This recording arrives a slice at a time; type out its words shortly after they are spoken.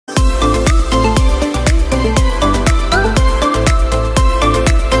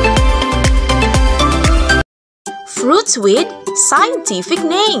Fruits with scientific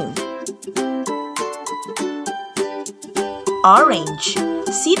name: orange,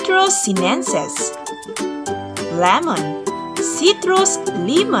 Citrus sinensis; lemon, Citrus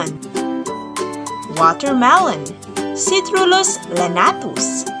limon; watermelon, Citrullus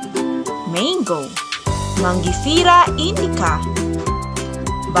lanatus; mango, Mangifera indica;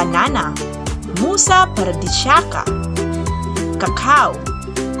 banana, Musa paradisiaca;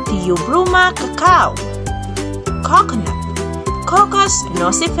 cacao-Theobroma cacao; coconut, Cocos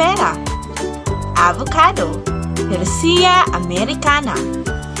nocifera; avocado-Persea americana;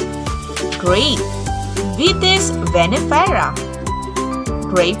 Grape-Vitis vinifera;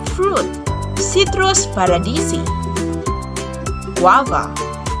 grapefruit-Citrus paradisi;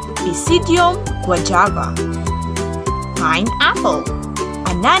 guava-Psidium guajava;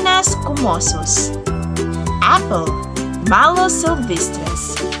 pineapple-Ananas kumosus; apple-Malus sylvestris;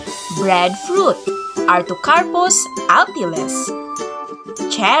 breadfruit-Artocarpus altilis;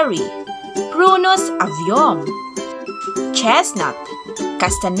 Cherry-Prunus avium;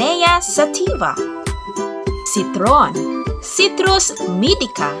 Chestnut-Castanea sativa; citron-Citrus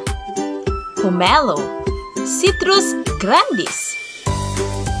indica; Pomelo-Citrus grandis;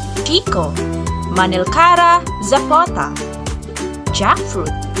 chico-Manilkara zapota;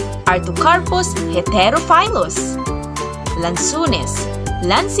 Jackfruit-Artocarpus heterophyllus;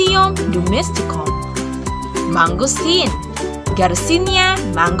 Lanzones-Lansium domesticum; Mangosteen-Garcinia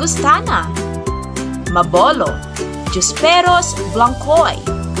mangostana; Mabolo-Diospyrus blancoi;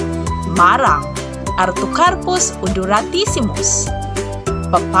 Marang-Artocarpus odoratissimus;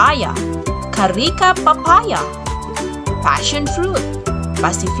 Papaya-Carica papaya; passion fruit,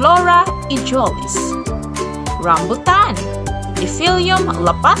 Passiflora ijolis; Rambutan-Nephelium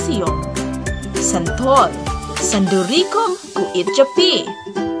lapasium; Santol-Sandoricum kuitjapi;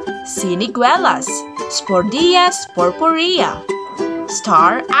 Sineguelas-Spordias purpurea;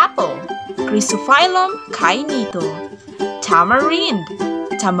 star apple, Chrysophyllum cainito; tamarind,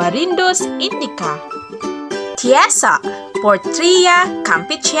 Tamarindus indica; Tiesa portria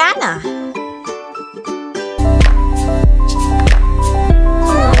campesiana.